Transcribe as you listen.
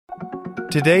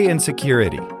Today in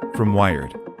Security from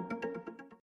Wired.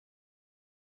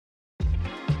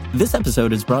 This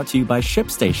episode is brought to you by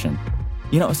ShipStation.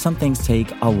 You know, some things take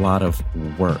a lot of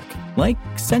work, like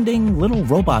sending little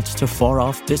robots to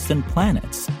far-off distant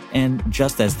planets. And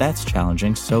just as that's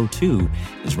challenging, so too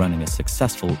is running a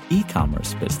successful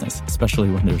e-commerce business, especially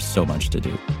when there's so much to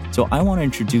do. So I want to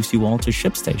introduce you all to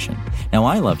ShipStation. Now,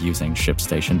 I love using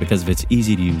ShipStation because of its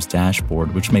easy-to-use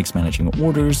dashboard, which makes managing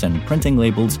orders and printing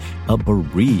labels a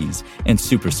breeze and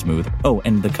super smooth. Oh,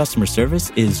 and the customer service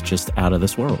is just out of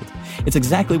this world. It's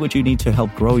exactly what you need to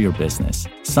help grow your business.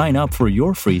 Sign up for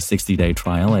your free 60-day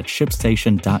trial at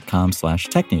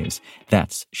shipstation.com/technews.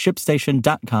 That's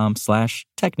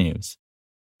shipstation.com/technews.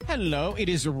 Hello, it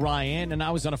is Ryan, and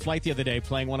I was on a flight the other day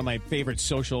playing one of my favorite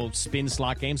social spin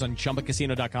slot games on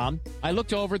ChumbaCasino.com. I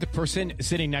looked over at the person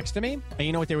sitting next to me, and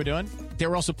you know what they were doing? They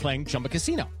were also playing Chumba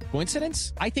Casino.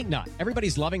 Coincidence? I think not.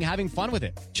 Everybody's loving having fun with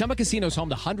it. Chumba Casino is home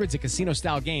to hundreds of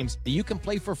casino-style games that you can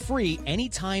play for free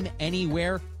anytime,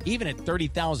 anywhere, even at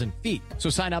 30,000 feet.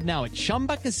 So sign up now at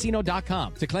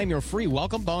ChumbaCasino.com to claim your free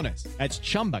welcome bonus. That's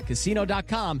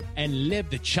ChumbaCasino.com and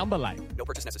live the Chumba life. No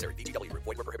purchase necessary. VGW. Void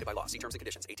where prohibited by law. See terms and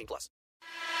conditions. 18+.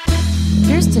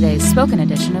 Here's today's spoken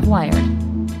edition of Wired.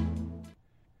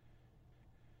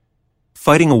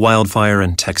 Fighting a wildfire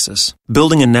in Texas.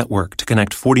 Building a network to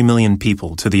connect 40 million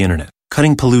people to the internet.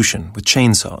 Cutting pollution with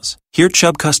chainsaws. Hear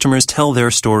Chubb customers tell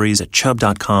their stories at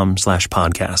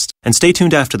chubb.com/podcast. And stay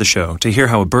tuned after the show to hear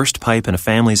how a burst pipe in a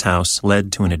family's house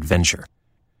led to an adventure.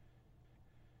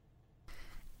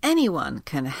 Anyone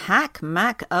can hack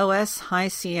macOS High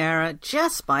Sierra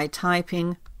just by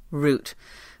typing root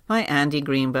by Andy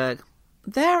Greenberg.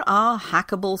 There are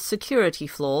hackable security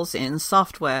flaws in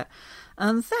software,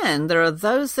 and then there are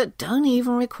those that don't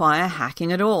even require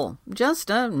hacking at all, just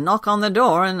a knock on the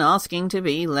door and asking to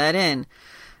be let in.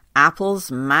 Apple's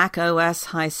macOS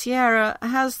High Sierra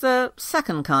has the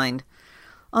second kind.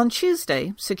 On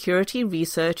Tuesday, security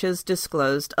researchers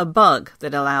disclosed a bug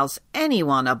that allows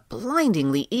anyone a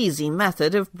blindingly easy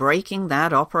method of breaking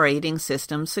that operating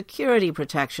system's security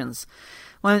protections.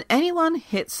 When anyone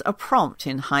hits a prompt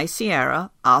in High Sierra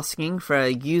asking for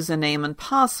a username and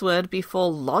password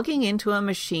before logging into a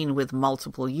machine with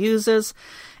multiple users,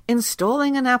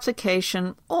 installing an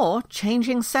application, or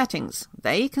changing settings,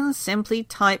 they can simply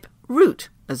type root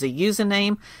as a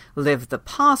username, leave the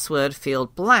password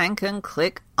field blank, and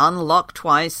click unlock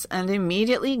twice and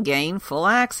immediately gain full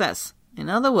access. In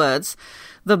other words,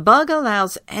 the bug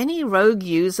allows any rogue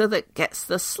user that gets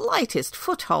the slightest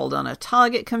foothold on a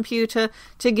target computer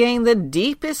to gain the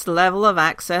deepest level of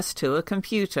access to a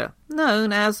computer,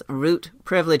 known as root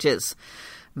privileges.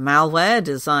 Malware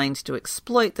designed to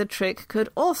exploit the trick could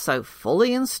also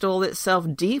fully install itself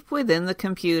deep within the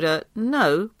computer,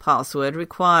 no password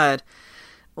required.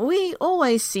 We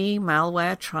always see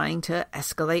malware trying to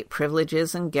escalate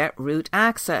privileges and get root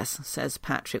access, says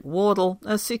Patrick Wardle,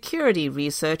 a security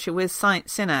researcher with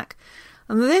Synac.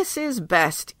 This is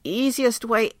best, easiest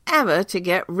way ever to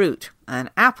get root, and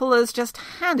Apple has just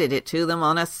handed it to them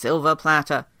on a silver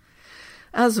platter.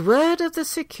 As word of the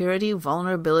security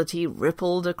vulnerability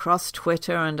rippled across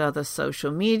Twitter and other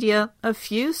social media, a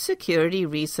few security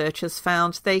researchers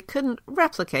found they couldn't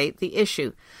replicate the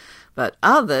issue. But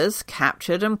others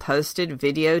captured and posted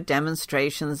video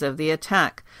demonstrations of the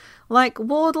attack, like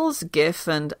Wardle's GIF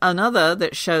and another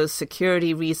that shows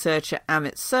security researcher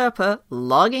Amit Serpa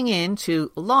logging in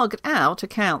to logged out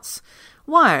accounts.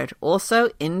 Wired also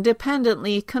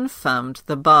independently confirmed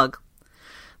the bug.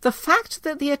 The fact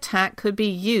that the attack could be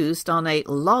used on a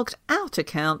logged out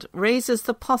account raises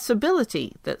the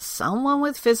possibility that someone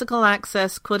with physical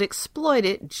access could exploit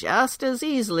it just as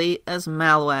easily as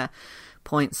malware,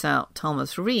 points out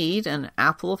Thomas Reed, an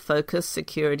Apple-focused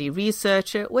security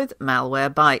researcher with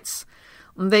Malwarebytes.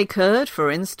 They could,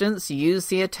 for instance, use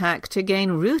the attack to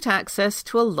gain root access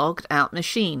to a logged-out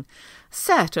machine,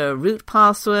 set a root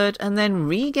password, and then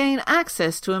regain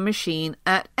access to a machine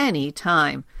at any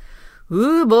time.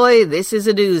 Ooh boy, this is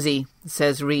a doozy,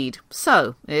 says Reed.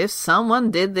 So, if someone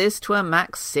did this to a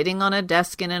Mac sitting on a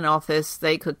desk in an office,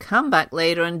 they could come back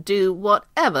later and do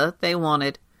whatever they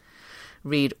wanted.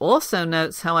 Reed also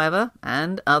notes, however,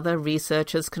 and other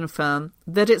researchers confirm,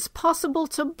 that it's possible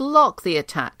to block the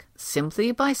attack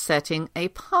simply by setting a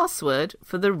password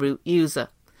for the root user.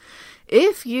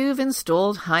 If you've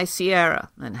installed High Sierra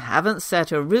and haven't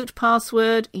set a root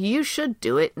password, you should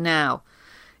do it now.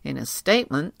 In a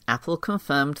statement, Apple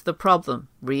confirmed the problem,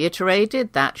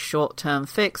 reiterated that short-term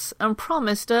fix, and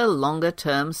promised a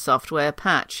longer-term software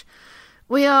patch.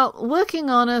 We are working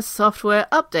on a software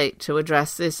update to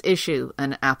address this issue,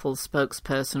 an Apple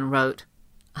spokesperson wrote.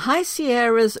 High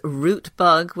Sierra's root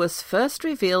bug was first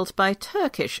revealed by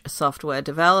Turkish software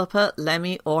developer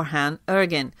Lemi Orhan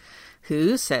Ergin,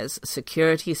 who says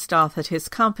security staff at his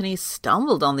company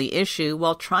stumbled on the issue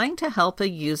while trying to help a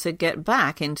user get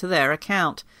back into their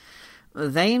account.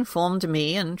 They informed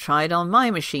me and tried on my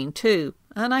machine too,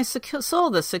 and I saw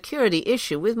the security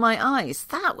issue with my eyes.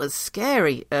 That was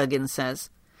scary, Ergin says.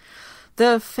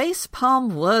 The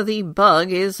facepalm-worthy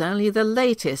bug is only the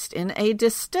latest in a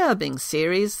disturbing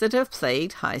series that have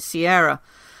plagued High Sierra.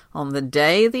 On the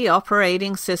day the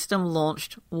operating system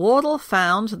launched, Wardle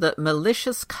found that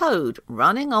malicious code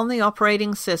running on the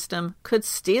operating system could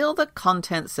steal the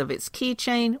contents of its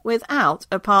keychain without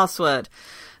a password.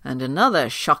 And another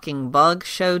shocking bug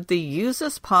showed the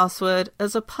user's password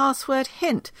as a password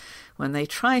hint when they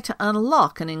try to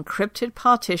unlock an encrypted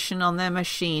partition on their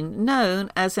machine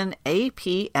known as an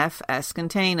APFS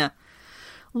container.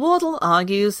 Wardle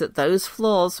argues that those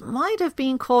flaws might have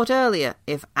been caught earlier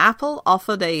if Apple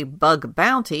offered a bug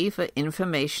bounty for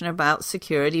information about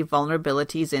security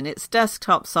vulnerabilities in its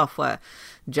desktop software,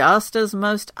 just as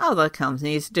most other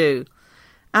companies do.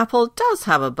 Apple does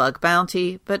have a bug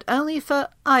bounty, but only for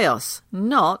iOS,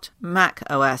 not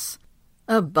macOS.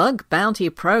 A bug bounty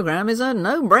program is a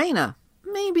no-brainer.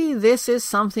 Maybe this is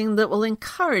something that will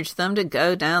encourage them to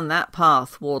go down that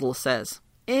path, Wardle says.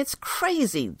 It's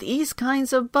crazy. These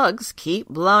kinds of bugs keep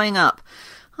blowing up.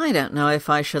 I don't know if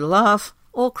I should laugh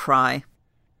or cry.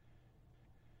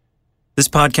 This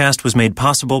podcast was made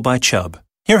possible by Chubb.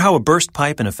 Hear how a burst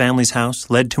pipe in a family's house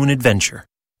led to an adventure.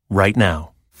 Right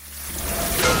now.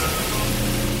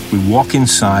 We walk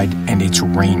inside and it's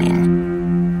raining.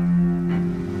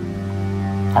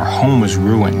 Our home is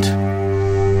ruined.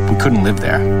 We couldn't live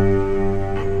there.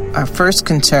 Our first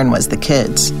concern was the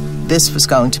kids. This was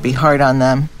going to be hard on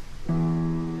them.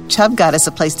 Chubb got us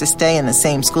a place to stay in the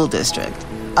same school district.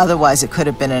 Otherwise, it could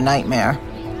have been a nightmare.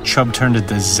 Chubb turned a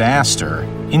disaster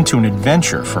into an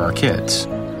adventure for our kids.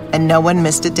 And no one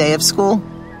missed a day of school?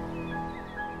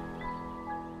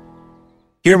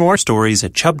 Hear more stories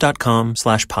at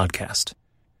chubb.com/podcast.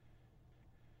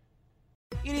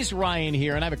 It is Ryan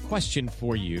here, and I have a question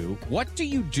for you. What do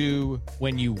you do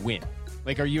when you win?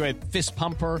 Like, are you a fist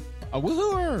pumper, a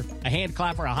woo-hooer, a hand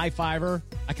clapper, a high-fiver?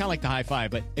 I kind of like the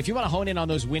high-five, but if you want to hone in on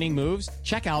those winning moves,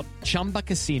 check out Chumba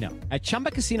Casino. At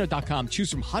ChumbaCasino.com, choose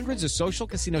from hundreds of social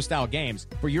casino-style games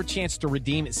for your chance to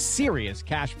redeem serious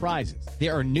cash prizes.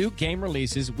 There are new game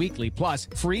releases weekly, plus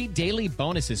free daily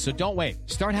bonuses, so don't wait.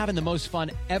 Start having the most fun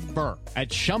ever at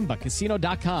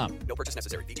ChumbaCasino.com. No purchase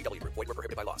necessary. VGW Group. Void where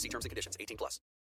prohibited by law. See terms and conditions. 18+.